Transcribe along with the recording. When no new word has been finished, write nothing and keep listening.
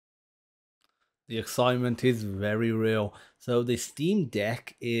The excitement is very real. So the Steam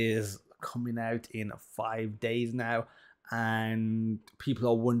Deck is coming out in 5 days now, and people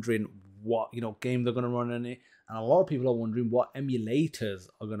are wondering what games are going to run on it, and a lot of people are wondering what emulators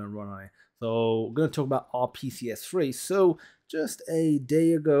are going to run on it. So we're going to talk about RPCS3. So just a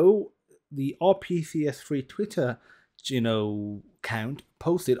day ago, the RPCS3 Twitter, count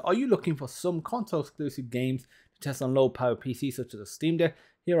posted, "Are you looking for some console exclusive games to test on low power PCs such as a Steam Deck?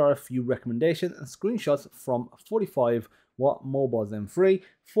 Here are a few recommendations and screenshots from 45-watt mobile Zen 3,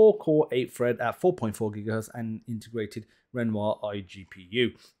 4-core 8-thread at 4.4 GHz and integrated Renoir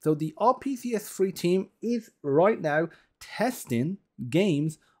iGPU." So the RPCS3 team is right now testing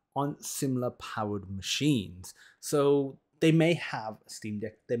games on similar powered machines. So they may have a Steam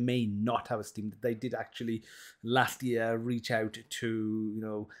Deck, they may not have a Steam Deck. They did actually last year reach out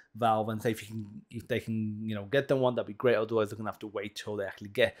to Valve and say if they can get them one, that'd be great. Otherwise, they're gonna have to wait till they actually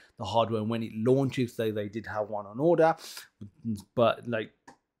get the hardware. And when it launches, they did have one on order, but like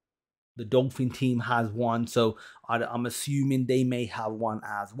the Dolphin team has one, so I'm assuming they may have one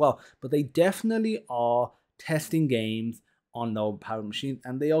as well. But they definitely are testing games on low power machines,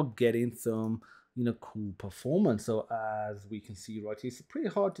 and they are getting some cool performance. So as we can see right here, it's pretty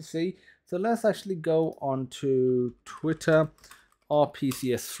hard to see. So let's actually go on to Twitter,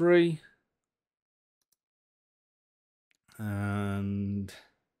 RPCS3, and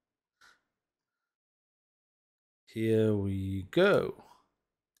here we go.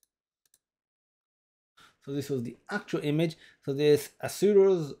 So this was the actual image. So this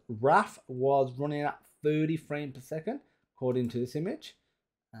Asura's Wrath was running at 30 frames per second, according to this image.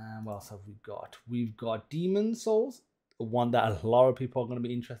 And what else have we got? We've got Demon Souls, one that a lot of people are going to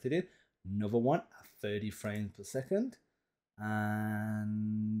be interested in. Another one at 30 frames per second.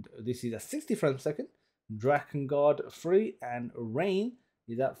 And this is at 60 frames per second. Dragon Guard 3 and Rain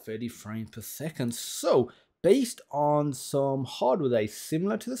is at 30 frames per second. So based on some hardware that is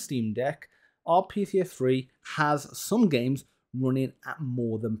similar to the Steam Deck, RPCS3 has some games running at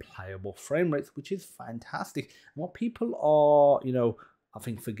more than playable frame rates, which is fantastic. And what people are, I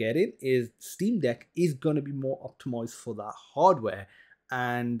think forgetting is Steam Deck is going to be more optimized for that hardware,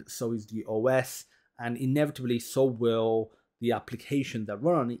 and so is the OS, and inevitably so will the applications that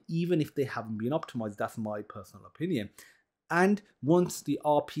run on it, even if they haven't been optimized. That's my personal opinion. And once the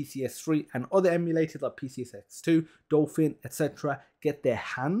RPCS3 and other emulators like PCSX2, Dolphin, etc. get their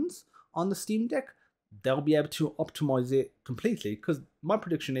hands on the Steam Deck, they'll be able to optimize it completely. Because my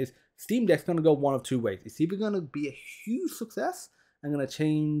prediction is Steam Deck's going to go one of two ways. It's either going to be a huge success and going to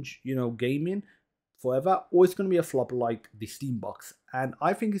change, gaming forever, or it's going to be a flop like the Steam Box. And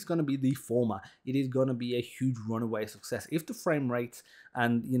I think it's going to be the former. It is going to be a huge runaway success. If the frame rates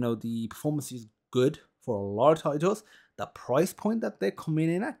and, the performance is good for a lot of titles, the price point that they're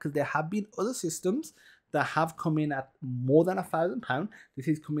coming in at, because there have been other systems that have come in at more than £1,000. This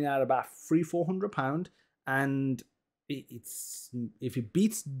is coming out about £300-400, and it's if it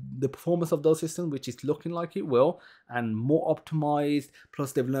beats the performance of those systems, which is looking like it will, and more optimized.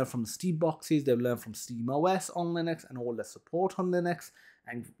 Plus, they've learned from Steam boxes, they've learned from Steam OS on Linux and all the support on Linux,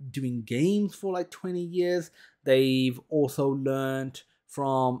 and doing games for like 20 years. They've also learned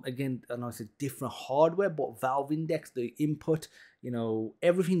from, again, I know it's a different hardware, but Valve Index, the input,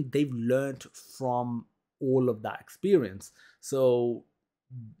 everything they've learned from all of that experience. So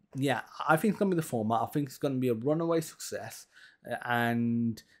yeah, I think it's going to be the format. I think it's going to be a runaway success.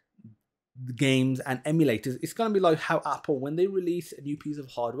 And the games and emulators, it's going to be like how Apple, when they release a new piece of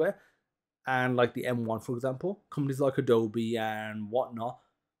hardware, and like the M1, for example, companies like Adobe and whatnot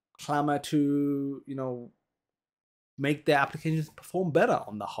clamor to, make their applications perform better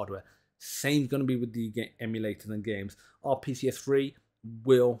on the hardware. Same going to be with the emulators and games. RPCS3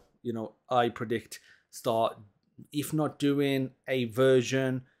 will, I predict, start, if not doing a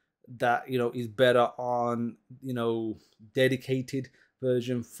version that is better on dedicated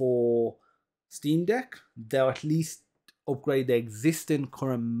version for Steam Deck, they'll at least upgrade the existing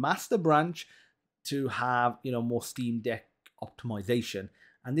current master branch to have more Steam Deck optimization.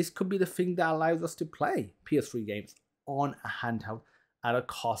 And this could be the thing that allows us to play PS3 games on a handheld at a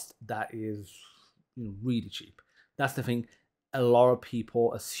cost that is really cheap. That's the thing. A lot of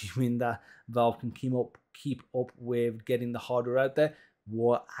people assuming that Valve can keep up with getting the hardware out there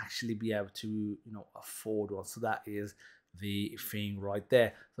will actually be able to afford one. So that is the thing right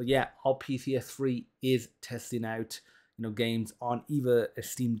there. So yeah, our PCS3 is testing out games on either a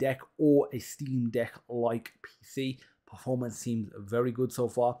Steam Deck or a Steam Deck like PC. Performance seems very good so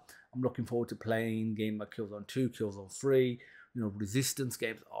far. I'm looking forward to playing games like Killzone 2, Killzone 3, Resistance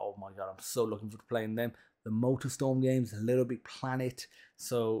games. Oh my god, I'm so looking forward to playing them. The Motorstorm games, Little Big Planet.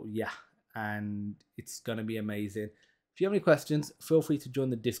 So yeah, and it's going to be amazing. If you have any questions, feel free to join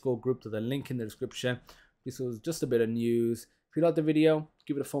the Discord group. There's a link in the description. This was just a bit of news. If you liked the video,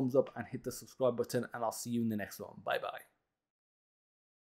 give it a thumbs up and hit the subscribe button, and I'll see you in the next one. Bye bye.